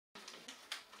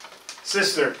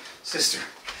Sister.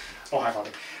 Oh, hi,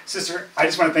 Father. Sister, I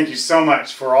just want to thank you so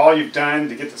much for all you've done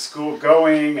to get the school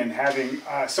going and having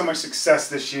so much success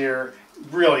this year.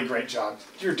 Really great job.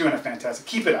 You're doing it fantastic.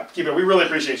 Keep it up. Keep it up. We really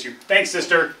appreciate you. Thanks,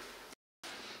 sister.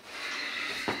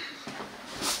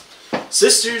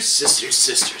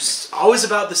 Sisters. Always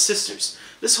about the sisters.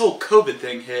 This whole COVID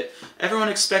thing hit. Everyone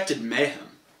expected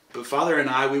mayhem. But Father and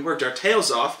I, we worked our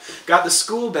tails off, got the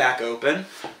school back open,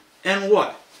 and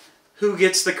what? Who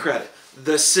gets the credit?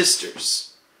 The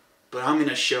sisters. But I'm going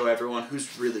to show everyone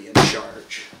who's really in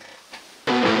charge.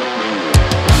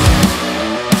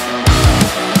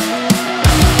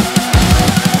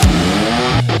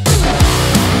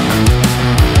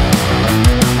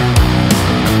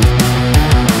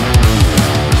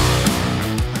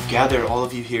 I've gathered all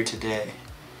of you here today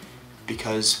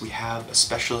because we have a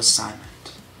special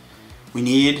assignment. We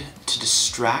need to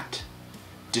distract,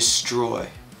 destroy,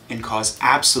 and cause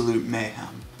absolute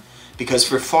mayhem. Because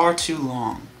for far too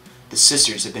long, the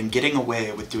sisters have been getting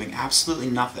away with doing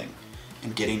absolutely nothing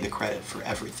and getting the credit for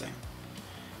everything.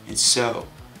 And so,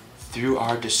 through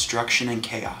our destruction and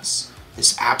chaos,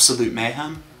 this absolute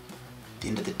mayhem, at the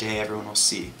end of the day everyone will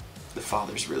see the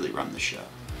fathers really run the show.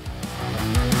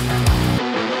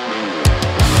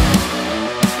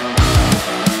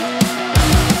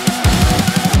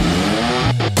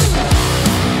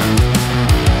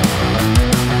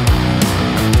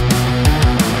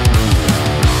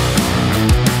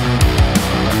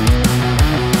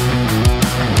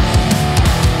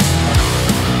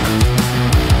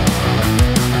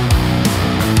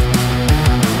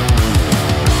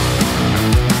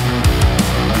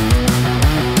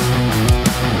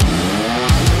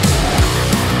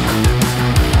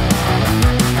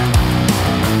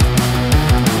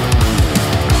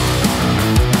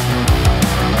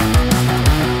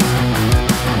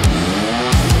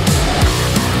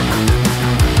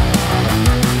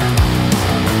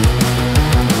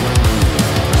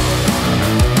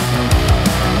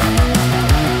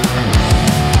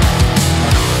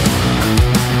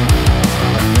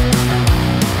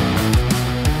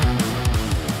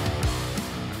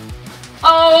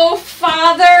 Oh,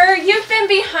 Father, you've been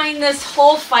behind this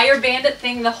whole Fire Bandit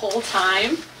thing the whole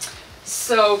time.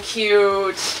 So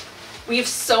cute. We've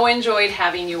so enjoyed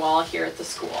having you all here at the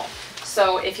school.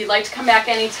 So if you'd like to come back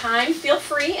anytime, feel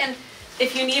free. And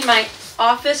if you need my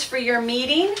office for your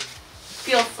meeting,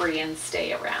 feel free and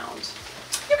stay around.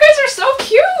 You guys are so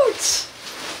cute.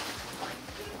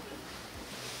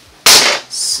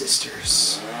 Sisters.